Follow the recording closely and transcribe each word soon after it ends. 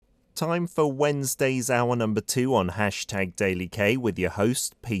time for Wednesday's hour number 2 on Hashtag Daily K with your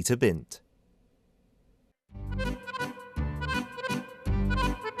host, Peter Bint.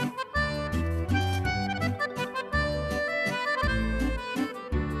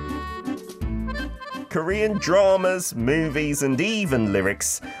 Korean dramas, movies, and even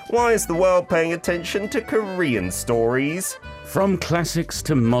lyrics. Why is the world paying attention to Korean stories? From classics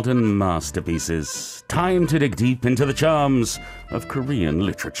to modern masterpieces, time to dig deep into the charms of Korean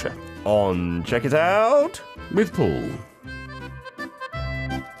literature. On Check It Out with Paul.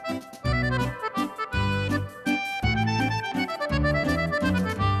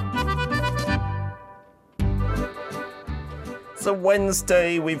 So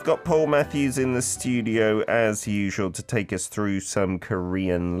Wednesday, we've got Paul Matthews in the studio as usual to take us through some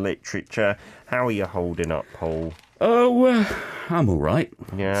Korean literature. How are you holding up, Paul? Oh, I'm all right.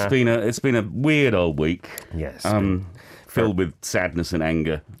 Yeah. It's been a weird old week. Yes. Filled with sadness and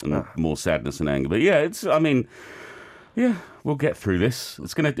anger, and more sadness and anger. But yeah, we'll get through this.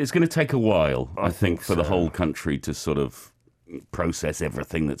 It's gonna take a while, I think, for the whole country to sort of process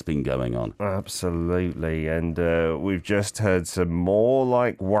everything that's been going on. Absolutely. And we've just heard some more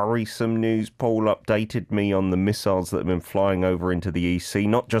worrisome news. Paul updated me on the missiles that have been flying over into the EC.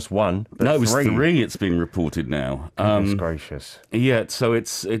 Not just one, but no, three. It's three. It's been reported now. Goodness gracious. Yeah, so it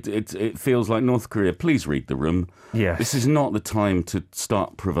feels like North Korea. Please read the room. Yes. This is not the time to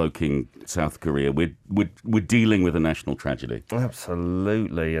start provoking South Korea. We're dealing with a national tragedy.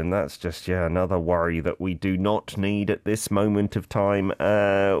 Absolutely, and that's just another worry that we do not need at this moment of time.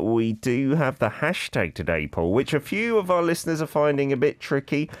 We do have the hashtag today, Paul, which a few of our listeners are finding a bit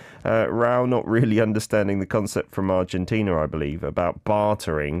tricky. Rao not really understanding the concept from Argentina, I believe, about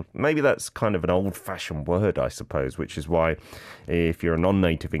bartering. Maybe that's kind of an old-fashioned word, I suppose, which is why if you're a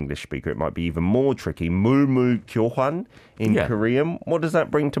non-native English speaker, it might be even more tricky. 물물 교환 in Korean. What does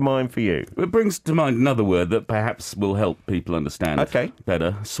that bring to mind for you? It brings to mind another word that perhaps will help people understand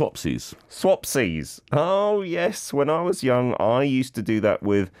better. Swapsies. Swapsies. Oh, yes. When I was young, I used to do that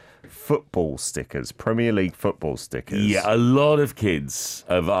with football stickers, Premier League football stickers. Yeah, a lot of kids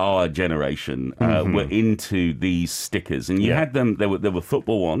of our generation were into these stickers, and you had them. There were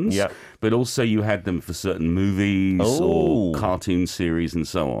football ones, but also you had them for certain movies or cartoon series and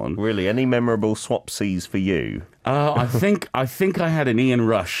so on. Really, any memorable swapsies for you? I think I had an Ian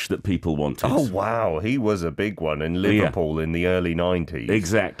Rush that people wanted. Oh wow, he was a big one in Liverpool in the early 90s.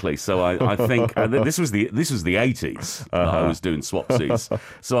 Exactly. So I think this was the 80s. I was doing swapsies,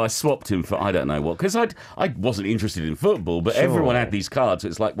 so I swapped him for I don't know what, because I wasn't interested in football, but everyone had these cards. So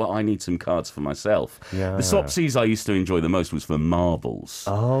it's like, well, I need some cards for myself. Yeah. The swapsies I used to enjoy the most was for marbles.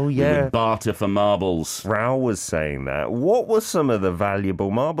 Oh yeah, we would barter for marbles. Rao was saying that. What were some of the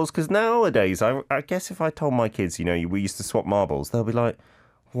valuable marbles? Because nowadays, I guess if I told my kids, we used to swap marbles, they'll be like,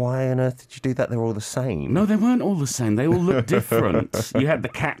 why on earth did you do that? They're all the same. No, they weren't all the same. They all looked different. You had the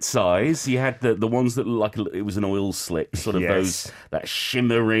cat's eyes. You had the ones that looked like it was an oil slick, sort of that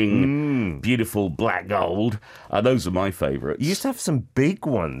shimmering, beautiful black gold. Those are my favourites. You used to have some big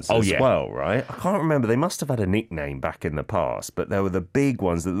ones as well, right? I can't remember. They must have had a nickname back in the past, but there were the big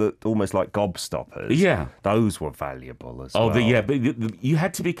ones that looked almost like gobstoppers. Yeah. Those were valuable as well. But you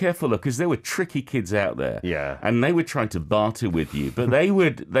had to be careful, because there were tricky kids out there. Yeah. And they would try to barter with you, but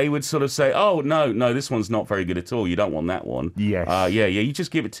they would sort of say, oh, no, this one's not very good at all. You don't want that one. Yes. You just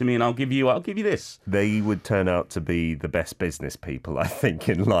give it to me and I'll give you this. They would turn out to be the best business people, I think,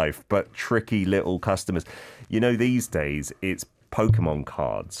 in life, but tricky little customers. These days, it's Pokemon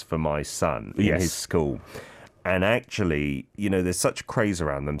cards for my son in his school. And actually, there's such craze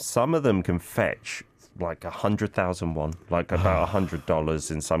around them. Some of them can fetch like 100,000 won, like about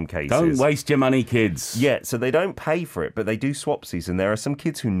 $100 in some cases. Don't waste your money, kids. Yeah, so they don't pay for it, but they do swapsies, and there are some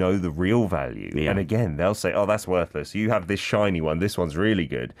kids who know the real value. Yeah. And again, they'll say, oh, that's worthless. You have this shiny one. This one's really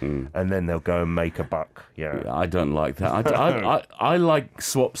good. And then they'll go and make a buck. Yeah, I don't like that. I like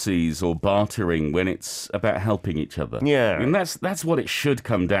swapsies or bartering when it's about helping each other. Yeah. And that's what it should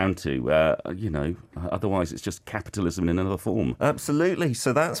come down to. Otherwise it's just capitalism in another form. Absolutely.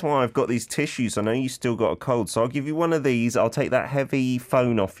 So that's why I've got these tissues. I know you still got a cold, so I'll give you one of these. I'll take that heavy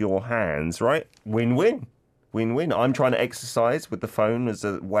phone off your hands, right? Win-win. Win-win. I'm trying to exercise with the phone as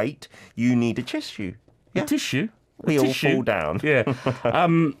a weight. You need a tissue. Yeah. A tissue? We all fall down. Yeah.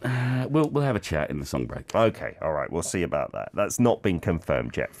 We'll have a chat in the song break. Okay, all right. We'll see about that. That's not been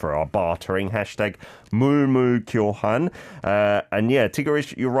confirmed yet for our bartering hashtag 물물 교환. And yeah,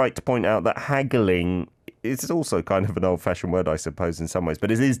 Tigorish, you're right to point out that haggling it's also kind of an old-fashioned word, I suppose, in some ways,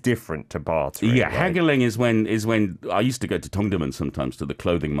 but it is different to bartering. Yeah, right? haggling is when I used to go to Tongdeman sometimes to the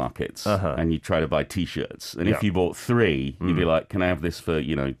clothing markets, and you try to buy T-shirts, and if you bought 3, you'd be like, "Can I have this for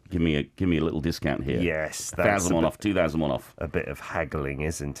give me a little discount here?" Yes, 1,000 won off, 2,000 won off. A bit of haggling,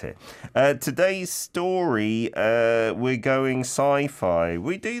 isn't it? Today's story, we're going sci-fi.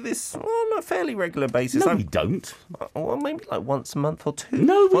 We do this on a fairly regular basis. No, we don't. Well, maybe like once a month or 2.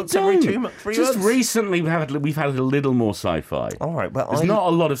 No, we once don't. every 2 months. 3 Just months. recently, we've had a little more sci-fi. All right, well, There's not a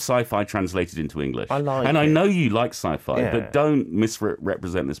lot of sci-fi translated into English. I like and I it. know you like sci-fi, Yeah. but don't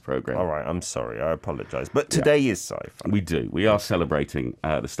misrepresent this program. All right, I'm sorry. I apologise. But today is sci-fi. We do. We are celebrating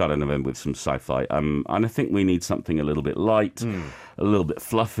the start of November with some sci-fi. And I think we need something a little bit light, a little bit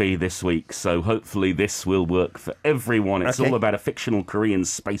fluffy this week. So hopefully this will work for everyone. It's all about a fictional Korean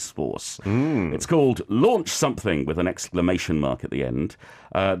space force. It's called Launch Something with an exclamation mark at the end.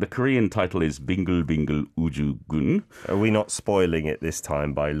 The Korean title is 빙글빙글 우주군. Are we not spoiling it this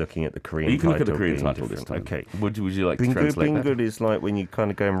time by looking at the Korean title? You can look at the Korean being title this different? time. Okay. Would you like to Bingo translate that? bingo is like when you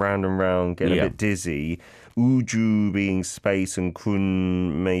kind of going round and round, getting a bit dizzy. Uju being space and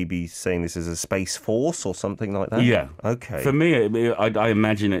kun maybe saying this is a space force or something like that? Yeah. Okay. For me, I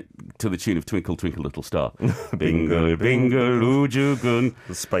imagine it to the tune of Twinkle, Twinkle, Little Star. Bingle, bingle, ujugun.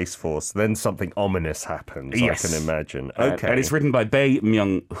 The space force. Then something ominous happens, Yes. I can imagine. Okay. And it's written by Bae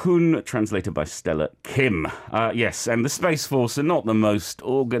Myung-hoon, translated by Stella Kim. Yes, and the Space Force are not the most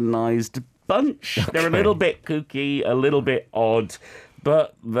organised bunch. They're a little bit kooky, a little bit odd,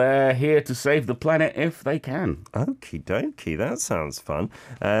 but they're here to save the planet if they can. Okie dokie, that sounds fun.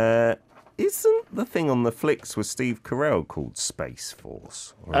 Isn't the thing on the flicks with Steve Carell called Space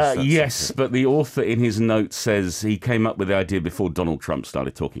Force? Or is that Yes, something- but the author in his notes says he came up with the idea before Donald Trump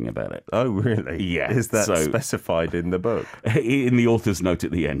started talking about it. Oh, really? Yeah, Is that so- specified in the book? In the author's note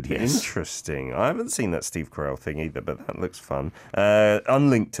at the end, yes. Interesting. I haven't seen that Steve Carell thing either, but that looks fun.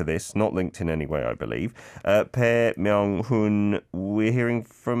 Unlinked to this, not linked in any way, I believe. Bae Myung-hoon, we're hearing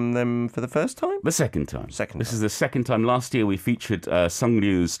from them for the first time? The second time. Second This time. is the second time. Last year we featured Sung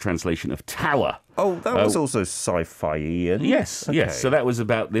Ryu's translation of Tower. Oh, that was also sci-fi. Yes, yes. So that was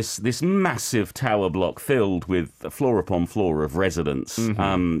about this massive tower block filled with floor upon floor of residents.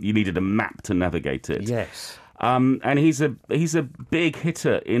 You needed a map to navigate it. Yes. And he's a big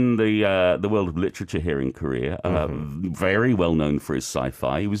hitter in the world of literature here in Korea. Very well known for his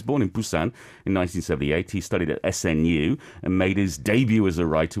sci-fi. He was born in Busan in 1978. He studied at SNU and made his debut as a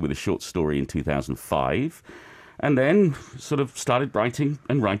writer with a short story in 2005. And then sort of started writing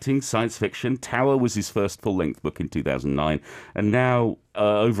science fiction. Tower was his first full-length book in 2009. And now,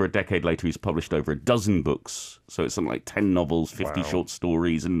 over a decade later, he's published over a dozen books. So it's something like 10 novels, 50 short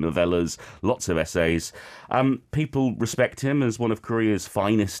stories and novellas, lots of essays. People respect him as one of Korea's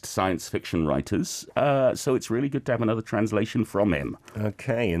finest science fiction writers. So it's really good to have another translation from him.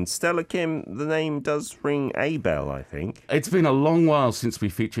 Okay, and Stella Kim, the name does ring a bell, I think. It's been a long while since we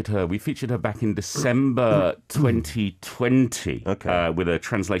featured her. We featured her back in December 2020 with a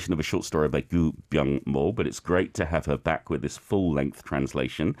translation of a short story by Gu Byung-mo, but it's great to have her back with this full-length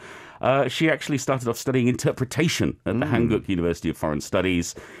translation. She actually started off studying interpretation at the Hanguk University of Foreign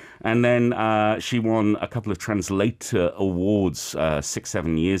Studies, and then she won a couple of translator awards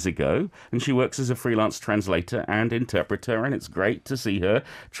 6-7 years ago, and she works as a freelance translator and interpreter, and it's great to see her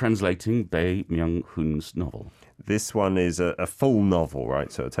translating Bae Myung-hoon's novel. This one is a full novel,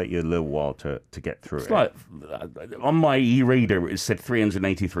 right? So it'll take you a little while to get through It's it. like, on my e-reader, it said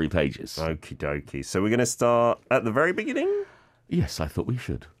 383 pages. Okie dokie. So we're going to start at the very beginning? Yes, I thought we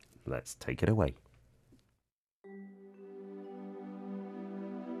should. Let's take it away.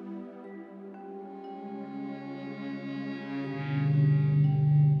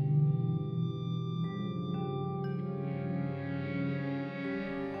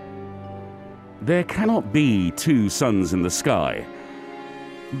 There cannot be two suns in the sky,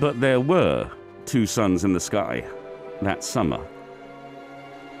 but there were two suns in the sky that summer.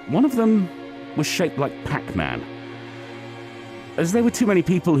 One of them was shaped like Pac-Man. As there were too many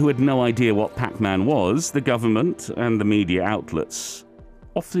people who had no idea what Pac-Man was, the government and the media outlets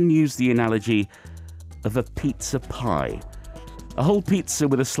often used the analogy of a pizza pie. A whole pizza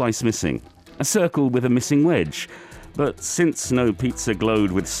with a slice missing, a circle with a missing wedge. But since no pizza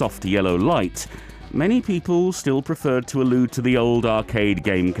glowed with soft yellow light, many people still preferred to allude to the old arcade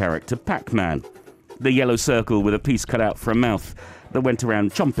game character Pac-Man. The yellow circle with a piece cut out for a mouth that went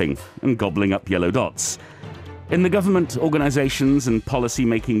around chomping and gobbling up yellow dots. In the government, organizations and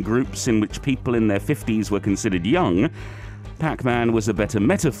policy-making groups in which people in their 50s were considered young, Pac-Man was a better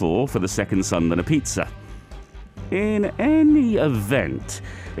metaphor for the second sun than a pizza. In any event,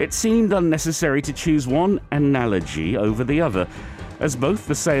 it seemed unnecessary to choose one analogy over the other, as both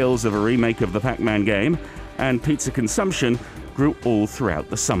the sales of a remake of the Pac-Man game and pizza consumption grew all throughout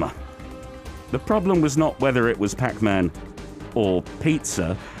the summer. The problem was not whether it was Pac-Man or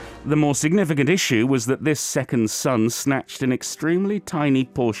pizza. The more significant issue was that this second sun snatched an extremely tiny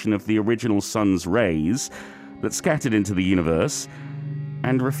portion of the original sun's rays that scattered into the universe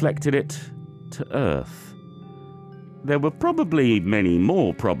and reflected it to Earth. There were probably many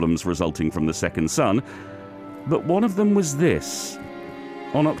more problems resulting from the second sun, but one of them was this.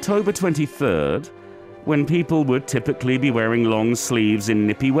 On October 23rd, when people would typically be wearing long sleeves in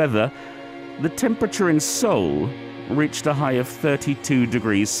nippy weather, the temperature in Seoul reached a high of 32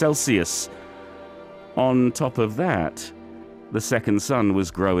 degrees Celsius. On top of that, the second sun was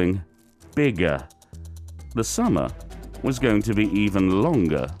growing bigger. The summer was going to be even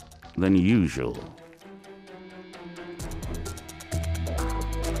longer than usual.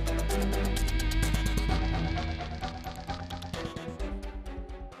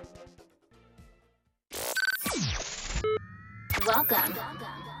 Welcome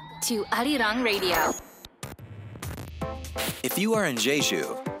to Arirang Radio. If you are in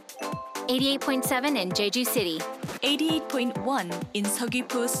Jeju, 88.7 in Jeju City. 88.1 in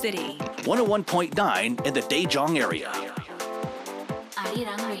Seogwipo City. 101.9 in the Daejeong area.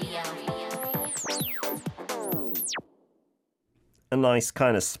 Arirang Radio. A nice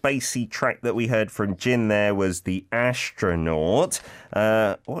kind of spacey track that we heard from Jin there was The Astronaut.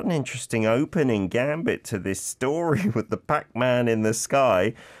 What an interesting opening gambit to this story with the Pac-Man in the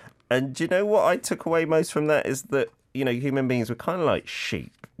sky. And do you know what I took away most from that is that, you know, human beings were kind of like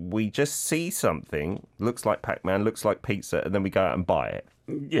sheep. We just see something, looks like Pac-Man, looks like pizza, and then we go out and buy it.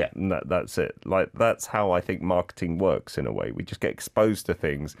 Yeah. And that's it. Like, that's how I think marketing works in a way. We just get exposed to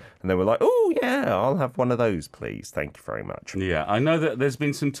things, and then we're like, oh, yeah, I'll have one of those, please. Thank you very much. Yeah, I know that there's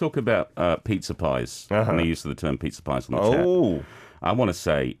been some talk about pizza pies and the use of the term pizza pies on the chat. Oh. I want to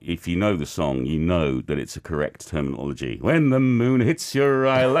say, if you know the song, you know that it's a correct terminology. When the moon hits your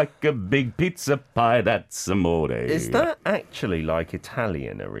eye like a big pizza pie, that's amore. Is that actually like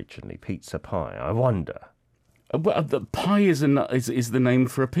Italian originally, pizza pie? I wonder. Well, the pie is the name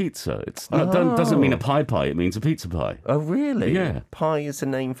for a pizza. It's not, doesn't mean a pie, it means a pizza pie. Oh, really? Yeah. Pie is a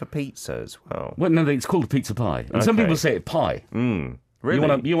name for pizza as well. Well, no, it's called a pizza pie. And some Okay. people say it pie.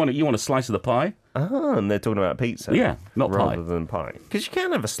 Really? You want a slice of the pie? And they're talking about pizza. Yeah, not pie. rather than pie. Because you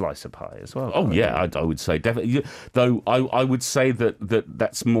can have a slice of pie as well. Oh can't yeah, you? I would say definitely. Though I would say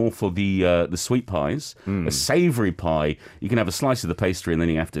that's more for the sweet pies. A savoury pie, you can have a slice of the pastry and then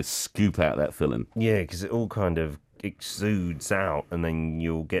you have to scoop out that filling. Yeah, because it all kind of exudes out and then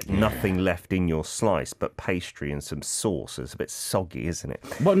you'll get nothing left in your slice but pastry and some sauce. It's a bit soggy, isn't it?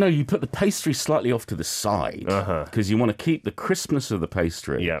 Well, no, you put the pastry slightly off to the side because you want to keep the crispness of the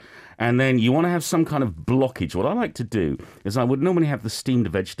pastry. Yeah. And then you want to have some kind of blockage. What I like to do is I would normally have the steamed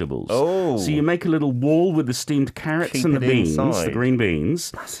vegetables. Oh. So you make a little wall with the steamed carrots Keep and the it beans, inside. the green beans.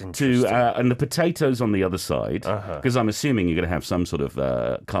 That's interesting. And the potatoes on the other side. Because I'm assuming you're going to have some sort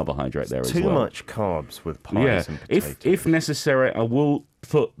of carbohydrate there as well. Too much carbs with pies Yeah. and potatoes. If necessary, I will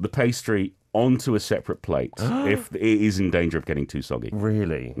put the pastry onto a separate plate if it is in danger of getting too soggy.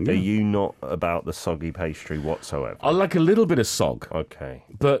 Really? Are you not about the soggy pastry whatsoever? I like a little bit of sog. Okay.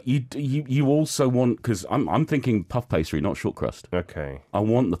 But you also want, because I'm thinking puff pastry, not short crust. Okay. I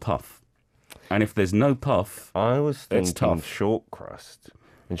want the puff. And if there's no puff, I was It's thinking tough. short crust.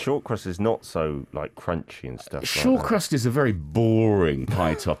 And short crust is not so like crunchy and stuff short like that. crust is a very boring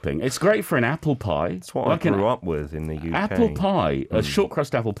pie topping. It's great for an apple pie. It's what Like I an grew up with in the UK. apple pie, a short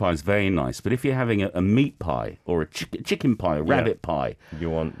crust apple pie is very nice. But if you're having a meat pie or a chicken pie, a rabbit pie, You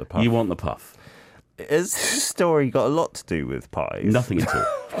want the puff. you want the puff. Has this story got a lot to do with pies? Nothing at all.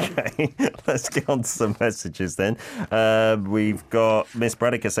 Okay, let's get on to some messages then. We've got Miss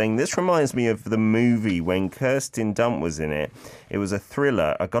Braddock saying, this reminds me of the movie when Kirsten Dunst was in it. It was a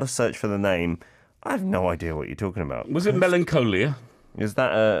thriller. I got to search for the name. I have no idea what you're talking about. Was it Melancholia? Is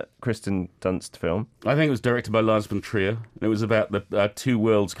that a Kristen Dunst film? I think it was directed by Lars von Trier. It was about the two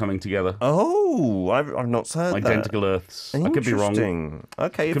worlds coming together. Oh, I've not heard Identical Earths. I could be wrong. Interesting.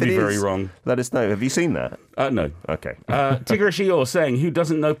 Okay, if Could it be very is, wrong. let us know. Have you seen that? No. Okay. Tigrish Eeyore saying, who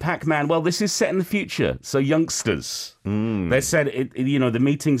doesn't know Pac-Man? Well, this is set in the future, so youngsters. They said, the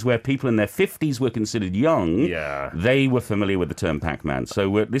meetings where people in their 50s were considered young, Yeah. they were familiar with the term Pac-Man.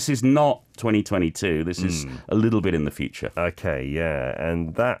 So this is not 2022. This is a little bit in the future. Okay, yeah,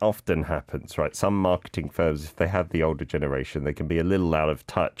 and that often happens, right? Some marketing firms, if they have the older generation, they can be a little out of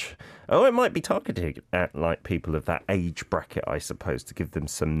touch. Oh, it might be targeted at like people of that age bracket, I suppose, to give them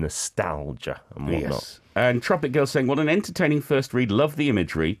some nostalgia and whatnot. Yes. And Tropic Girl saying, what an entertaining first read. Love the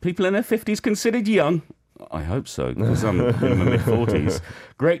imagery. People in their 50s considered young. I hope so, because I'm in my mid-40s.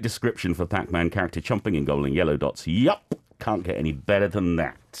 Great description for Pac-Man character chomping in golden yellow dots. Yup. Can't get any better than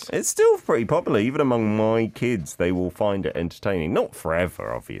that. It's still pretty popular, even among my kids. They will find it entertaining. Not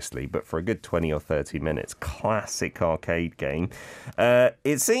forever, obviously, but for a good 20 or 30 minutes. Classic arcade game.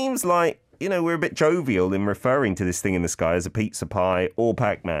 It seems like, we're a bit jovial in referring to this thing in the sky as a pizza pie or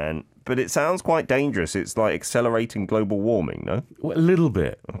Pac-Man, but it sounds quite dangerous. It's like accelerating global warming, no? Well, a little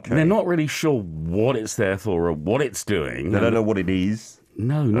bit. Okay. They're not really sure what it's there for or what it's doing. They don't know what it is.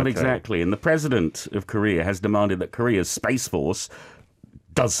 No, not exactly. And the president of Korea has demanded that Korea's Space Force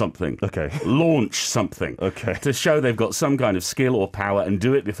does something. Okay. Launch something. Okay. To show they've got some kind of skill or power and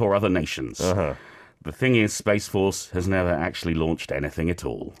do it before other nations. Uh-huh. The thing is, Space Force has never actually launched anything at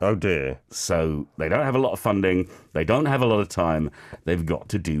all. Oh, dear. So they don't have a lot of funding. They don't have a lot of time. They've got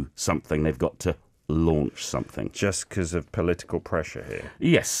to do something. They've got to launch something. Just because of political pressure here.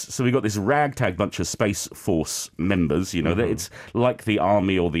 Yes. So we got this ragtag bunch of Space Force members. It's like the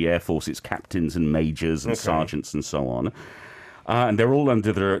Army or the Air Force. It's captains and majors and sergeants and so on. And they're all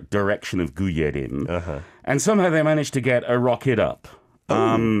under the direction of Gu Yerim. Uh-huh. And somehow they managed to get a rocket up.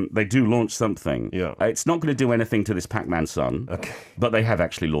 They do launch something. Yeah. It's not going to do anything to this Pac-Man son, but they have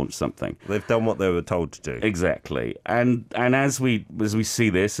actually launched something. They've done what they were told to do. Exactly. And as we see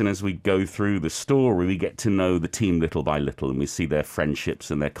this and as we go through the story, we get to know the team little by little, and we see their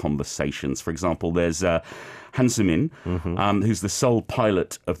friendships and their conversations. For example, there's Han Soo-min, who's the sole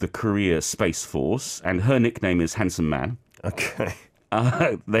pilot of the Korea Space Force, and her nickname is Handsome Man. Okay.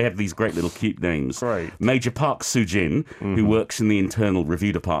 They have these great little cute names. Great. Major Park Soo-jin, who works in the internal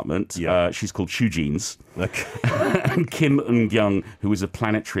review department. Yeah. She's called Shu Jeans. Okay. And Kim Eun-kyung, who is a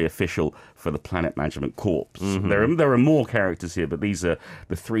planetary official for the Planet Management Corps. There are more characters here, but these are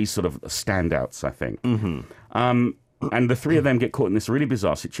the three sort of standouts, I think. And the three of them get caught in this really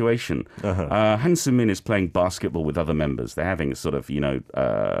bizarre situation. Han Soo-min is playing basketball with other members. They're having a sort of, Some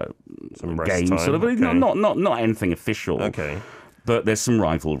rest game, time. sort of, Okay. not anything official. Okay. But there's some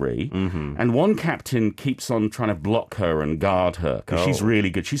rivalry. And one captain keeps on trying to block her and guard her because she's really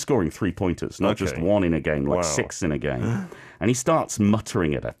good. She's scoring 3-pointers, not just one in a game, like 6 in a game. And he starts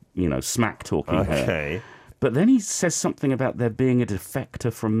muttering at her, smack talking her. Okay. But then he says something about there being a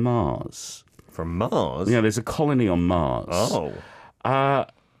defector from Mars. From Mars? Yeah, there's a colony on Mars. Oh.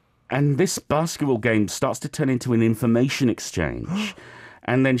 And this basketball game starts to turn into an information exchange.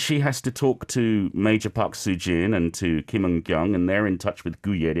 And then she has to talk to Major Park Soo-jin and to Kim Eun-kyung, and they're in touch with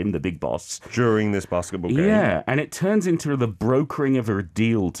Gu Yerim, the big boss. During this basketball game? Yeah, and it turns into the brokering of a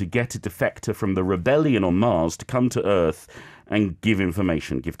deal to get a defector from the rebellion on Mars to come to Earth and give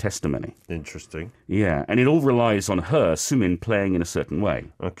information, give testimony. Interesting. Yeah, and it all relies on her, Soo-min, playing in a certain way.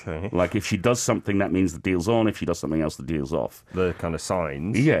 Okay. Like if she does something, that means the deal's on. If she does something else, the deal's off. The kind of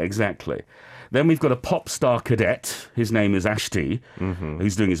signs. Yeah, exactly. Then we've got a pop star cadet. His name is Ashti,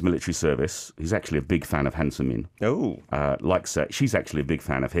 who's doing his military service. He's actually a big fan of Han Soo-min. Oh. Likes her. She's actually a big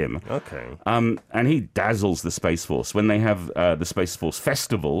fan of him. Okay. And he dazzles the Space Force. When they have the Space Force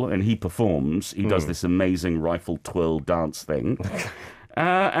Festival and he performs, he does this amazing rifle twirl dance thing.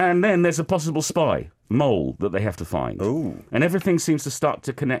 And then there's a possible spy, Mole, that they have to find. Ooh. And everything seems to start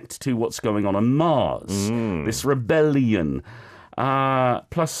to connect to what's going on Mars, this rebellion.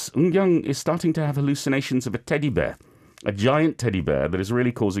 Plus, Eun-kyung is starting to have hallucinations of a teddy bear, a giant teddy bear that is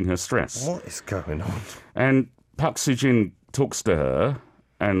really causing her stress. What is going on? And Park Soo-jin talks to her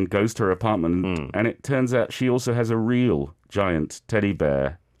and goes to her apartment, and it turns out she also has a real giant teddy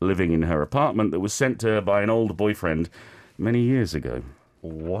bear living in her apartment that was sent to her by an old boyfriend many years ago.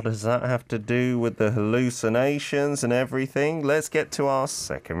 What does that have to do with the hallucinations and everything? Let's get to our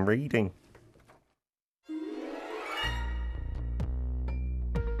second reading.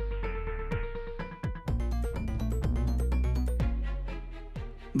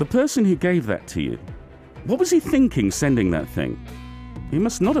 The person who gave that to you, what was he thinking sending that thing? He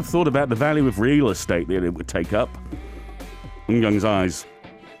must not have thought about the value of real estate that it would take up. Eun-kyung's eyes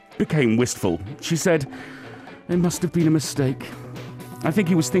became wistful. She said, "It must have been a mistake. I think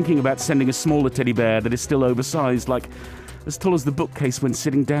he was thinking about sending a smaller teddy bear that is still oversized, like as tall as the bookcase when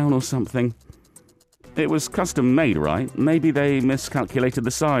sitting down or something. It was custom made, right? Maybe they miscalculated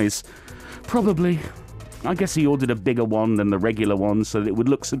the size. Probably. I guess he ordered a bigger one than the regular one so that it would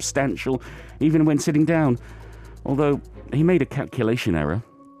look substantial, even when sitting down. Although, he made a calculation error.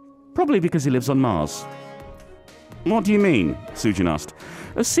 Probably because he lives on Mars. What do you mean? Sujin asked.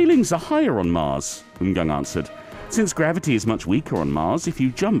 Ceilings are higher on Mars, Eun-kyung answered. Since gravity is much weaker on Mars, if you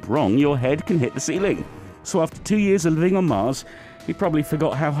jump wrong, your head can hit the ceiling. So after 2 years of living on Mars, he probably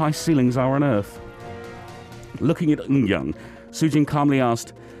forgot how high ceilings are on Earth. Looking at Eun-kyung, Sujin calmly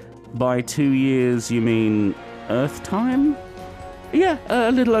asked, by 2 years you mean Earth time? Yeah,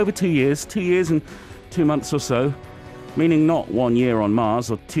 a little over 2 years. 2 years and 2 months or so. Meaning not 1 year on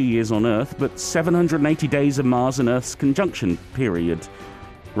Mars or 2 years on Earth, but 780 days of Mars and Earth's conjunction period.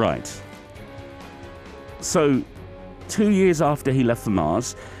 Right. So, 2 years after he left for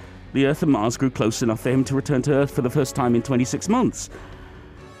Mars, the Earth and Mars grew close enough for him to return to Earth for the first time in 26 months.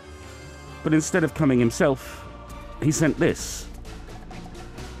 But instead of coming himself, he sent this.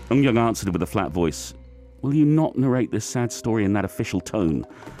 Eun-kyung answered with a flat voice. Will you not narrate this sad story in that official tone?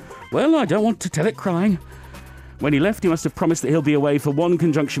 Well, I don't want to tell it crying. When he left, he must have promised that he'll be away for 1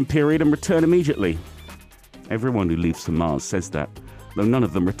 conjunction period and return immediately. Everyone who leaves for Mars says that, though none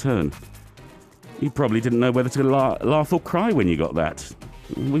of them return. You probably didn't know whether to laugh or cry when you got that.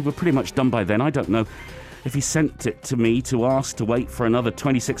 We were pretty much done by then. I don't know if he sent it to me to ask to wait for another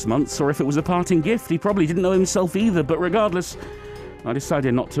 26 months or if it was a parting gift. He probably didn't know himself either, but regardless, I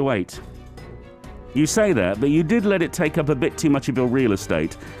decided not to wait. You say that, but you did let it take up a bit too much of your real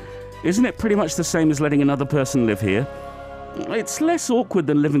estate. Isn't it pretty much the same as letting another person live here? It's less awkward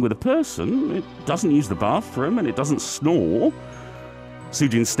than living with a person. It doesn't use the bathroom and it doesn't snore.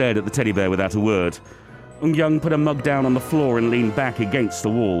 Sujin stared at the teddy bear without a word. Eun-kyung put a mug down on the floor and leaned back against the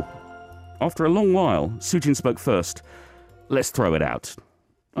wall. After a long while, Sujin spoke first. Let's throw it out.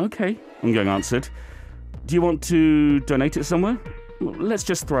 Okay, Eun-kyung answered. Do you want to donate it somewhere? Let's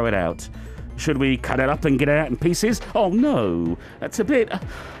just throw it out. Should we cut it up and get it out in pieces? Oh, no. That's a bit...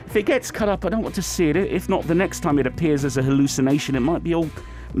 If it gets cut up, I don't want to see it. If not, the next time it appears as a hallucination, it might be all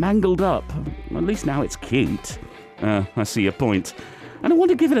mangled up. At least now it's cute. I see your point. And I want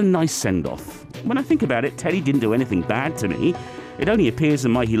to give it a nice send-off. When I think about it, Teddy didn't do anything bad to me. It only appears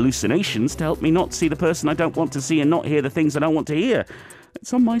in my hallucinations to help me not see the person I don't want to see and not hear the things I don't want to hear.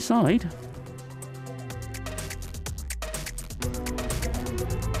 It's on my side.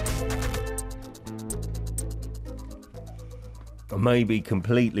 I may be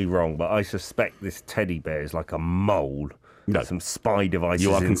completely wrong, but I suspect this teddy bear is like a mole. No. Some spy devices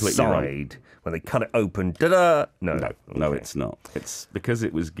You are completely inside. When they cut it open, da-da! No, No, it's not. It's because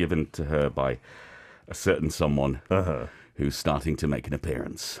it was given to her by a certain someone who's starting to make an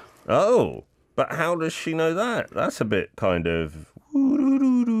appearance. Oh, but how does she know that? That's a bit kind of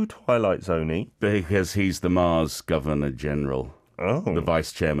Twilight Zone-y. Because he's the Mars Governor General, Oh. the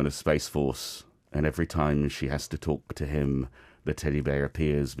Vice Chairman of Space Force, and every time she has to talk to him, the teddy bear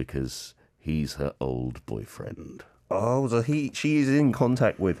appears because he's her old boyfriend. Oh, so she is in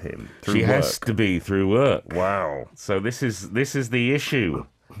contact with him through She work. has to be through work. Wow. So this is the issue.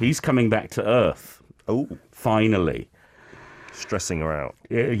 He's coming back to Earth. Oh, Finally. stressing her out.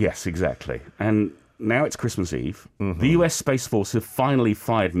 Yes, exactly. And now it's Christmas Eve. The US Space Force have finally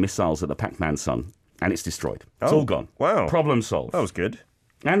fired missiles at the Pac-Man sun, and it's destroyed. It's Oh, all gone. wow. Problem solved. That was good.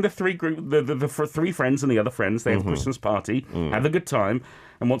 And the three friends and the other friends, they have a Christmas party, have a good time,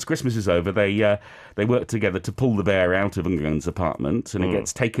 and once Christmas is over, they work together to pull the bear out of Eun-kyung's apartment, and it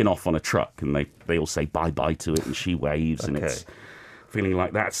gets taken off on a truck, and they all say bye-bye to it, and she waves, and it's feeling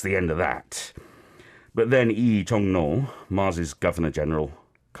like that's the end of that. But then Lee Jong-no, Mars's Governor General,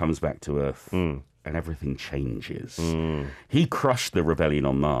 comes back to Earth, and everything changes. He crushed the rebellion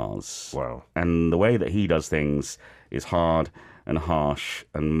on Mars. Wow. And the way that he does things is hard and harsh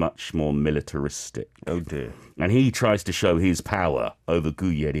and much more militaristic. Oh, dear. And he tries to show his power over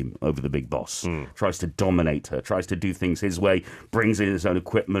Gu Yerim, over the big boss. Tries to dominate her, tries to do things his way, brings in his own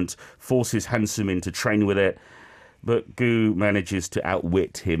equipment, forces Hansum in to train with it. But Gu manages to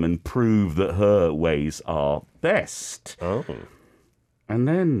outwit him and prove that her ways are best. Oh. And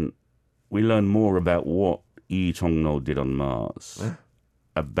then we learn more about what Lee Jong-no did on Mars.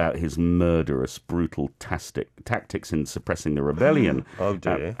 About his murderous, brutal tactics in suppressing the rebellion. Oh,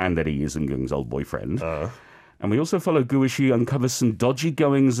 dear. And that he is Eun-kyung's old boyfriend. And we also follow Gu as she uncovers some dodgy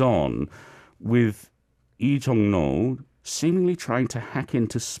goings-on with Lee Jong-no seemingly trying to hack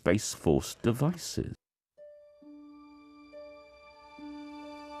into Space Force devices.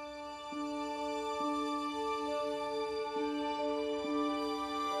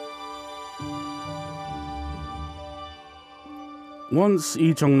 Once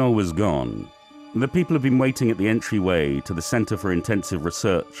Lee Jong-no was gone, the people who've been waiting at the entryway to the Center for Intensive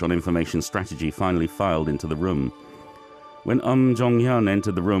Research on Information Strategy finally filed into the room. When Jong-hyun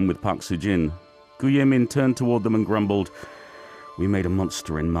entered the room with Park Soo-jin, Gu Ye-min turned toward them and grumbled, We made a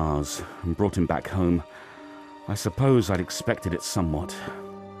monster in Mars and brought him back home. I suppose I'd expected it somewhat.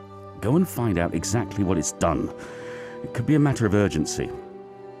 Go and find out exactly what it's done. It could be a matter of urgency.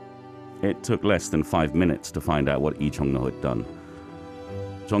 It took less than 5 minutes to find out what Lee Chung-no had done.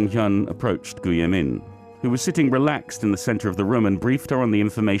 Jong-hyun approached Gu Ye-min, who was sitting relaxed in the center of the room, and briefed her on the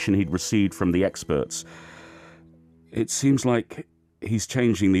information he'd received from the experts. It seems like he's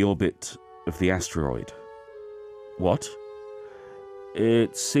changing the orbit of the asteroid. What?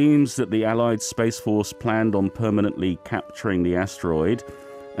 It seems that the Allied Space Force planned on permanently capturing the asteroid,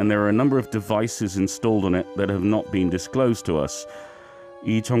 and there are a number of devices installed on it that have not been disclosed to us.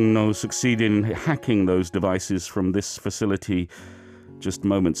 Lee Chung-no succeeded in hacking those devices from this facility just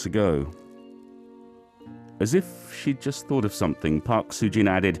moments ago. As if she'd just thought of something, Park Soo-jin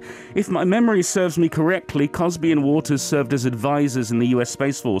added, "If my memory serves me correctly, Cosby and Waters served as advisors in the US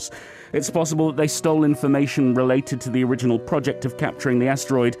Space Force. It's possible that they stole information related to the original project of capturing the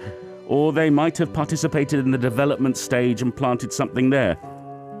asteroid, or they might have participated in the development stage and planted something there."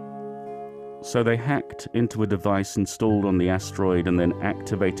 So they hacked into a device installed on the asteroid and then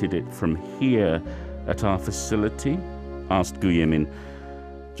activated it from here at our facility? Asked Gu Ye-min.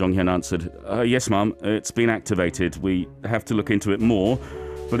 Jong-hyun answered, "Yes, Mum, it's been activated. We have to look into it more,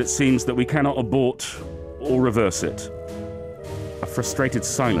 but it seems that we cannot abort or reverse it." A frustrated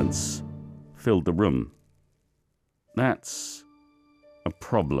silence filled the room. That's a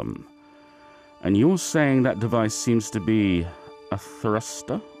problem. And you're saying that device seems to be a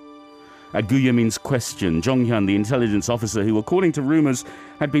thruster? At Gu Ye-min's question, Jong-hyun, the intelligence officer who, according to rumors,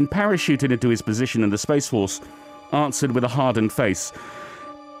 had been parachuted into his position in the Space Force, answered with a hardened face.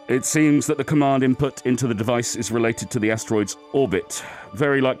 "It seems that the command input into the device is related to the asteroid's orbit,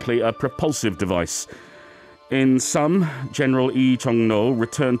 very likely a propulsive device. In sum, General Lee Chung-no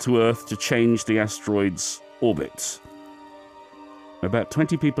returned to Earth to change the asteroid's orbit." About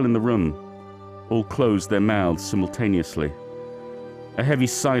 20 people in the room all closed their mouths simultaneously. A heavy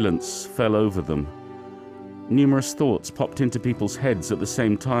silence fell over them. Numerous thoughts popped into people's heads at the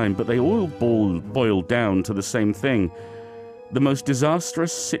same time, but they all boiled down to the same thing. The most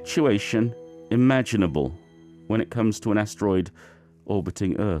disastrous situation imaginable when it comes to an asteroid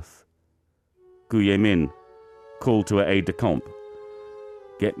orbiting Earth. Gu Ye-min called to her aide-de-camp.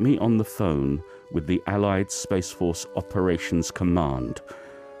 "Get me on the phone with the Allied Space Force Operations Command.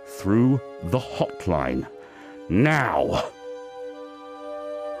 Through the hotline. Now!"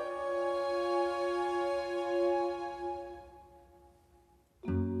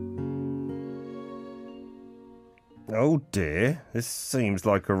 Oh dear, this seems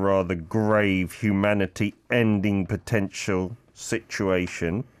like a rather grave humanity-ending potential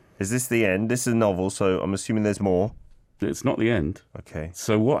situation. Is this the end? This is a novel, so I'm assuming there's more. It's not the end. Okay.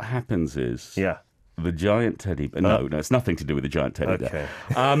 So what happens is... Yeah. The giant teddy bear... No, it's nothing to do with the giant teddy bear.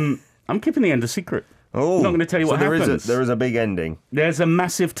 Okay. I'm keeping the end a secret. Oh, I'm not going to tell you what happens. There is a big ending. There's a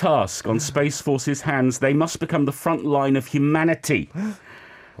massive task on Space Force's hands. They must become the front line of humanity.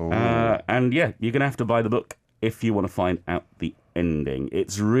 And yeah, you're going to have to buy the book if you want to find out the ending.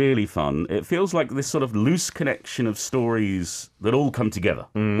 It's really fun. It feels like this sort of loose connection of stories that all come together,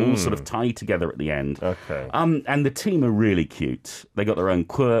 all sort of tie together at the end. Okay. And the team are really cute. They got their own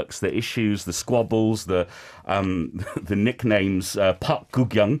quirks, the issues, the squabbles, the nicknames. Park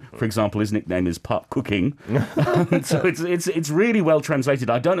Gukyung, for example, his nickname is Park Cooking. So it's really well translated.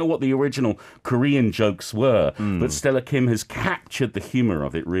 I don't know what the original Korean jokes were, but Stella Kim has captured the humor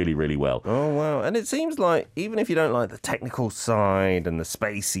of it really, really well. Oh, wow. And it seems like, even if you don't like the technical side and the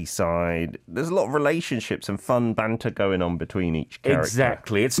spacey side, there's a lot of relationships and fun banter going on between each character.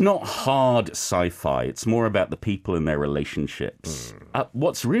 Exactly. It's not hard sci-fi. It's more about the people and their relationships.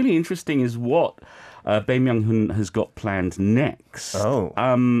 What's really interesting is what Bae Myung-hoon has got planned next. Oh.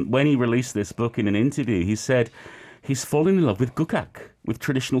 When he released this book in an interview, he said he's fallen in love with gukak, with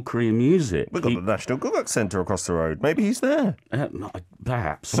traditional Korean music. We've got the National Gugak Centre across the road. Maybe he's there.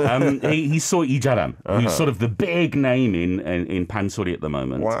 Perhaps. He saw Lee Jaram, who's sort of the big name in pansori at the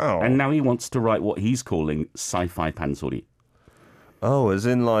moment. Wow. And now he wants to write what he's calling sci-fi pansori. Oh, as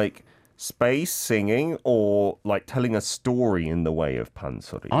in like space singing or like telling a story in the way of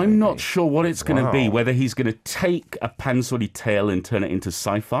pansori? I'm not sure what it's going to be, Wow. whether he's going to take a pansori tale and turn it into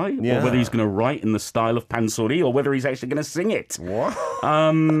sci-fi, Yeah. or whether he's going to write in the style of pansori, or whether he's actually going to sing it. What?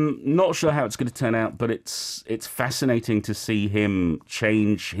 Not sure how it's going to turn out, but it's fascinating to see him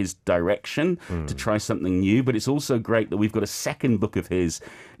change his direction to try something new. But it's also great that we've got a second book of his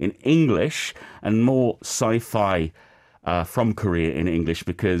in English and more sci-fi from Korea in English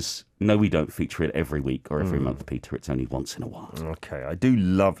because, no, we don't feature it every week or every month, Peter. It's only once in a while. Okay, I do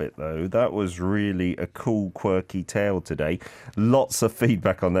love it, though. That was really a cool, quirky tale today. Lots of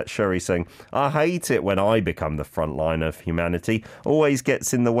feedback on that. Sherry saying, I hate it when I become the front line of humanity. Always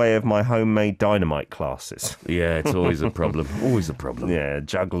gets in the way of my homemade dynamite classes. Yeah, it's always a problem. Always a problem. Yeah,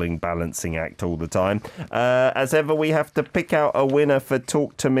 juggling, balancing act all the time. As ever, we have to pick out a winner for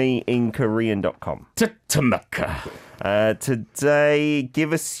Talk to Me in Korean.com. Tamaka. Today,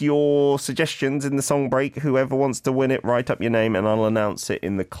 give us your suggestions in the song break. Whoever wants to win it, write up your name and I'll announce it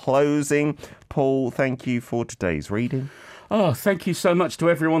in the closing. Paul, thank you for today's reading. Oh, thank you so much to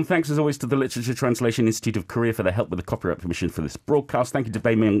everyone. Thanks, as always, to the Literature Translation Institute of Korea for their help with the copyright permission for this broadcast. Thank you to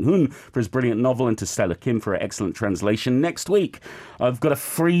Bae Myung-hoon for his brilliant novel and to Stella Kim for her excellent translation. Next week, I've got a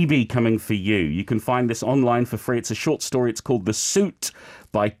freebie coming for you. You can find this online for free. It's a short story. It's called The Suit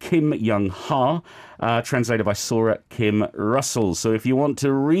by Kim Young-ha, translated by Sora Kim Russell. So if you want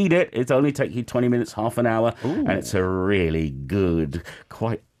to read it, it only takes you 20 minutes, half an hour, and it's a really good,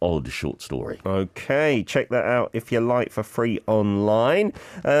 quite odd short story. Okay, check that out if you like for free online.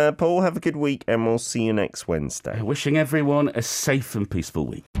 Paul, have a good week and we'll see you next Wednesday. Wishing everyone a safe and peaceful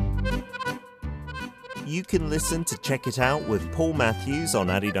week. You can listen to Check It Out with Paul Matthews on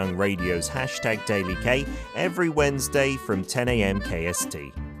Arirang Radio's #DailyK every Wednesday from 10 a.m.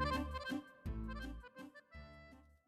 KST.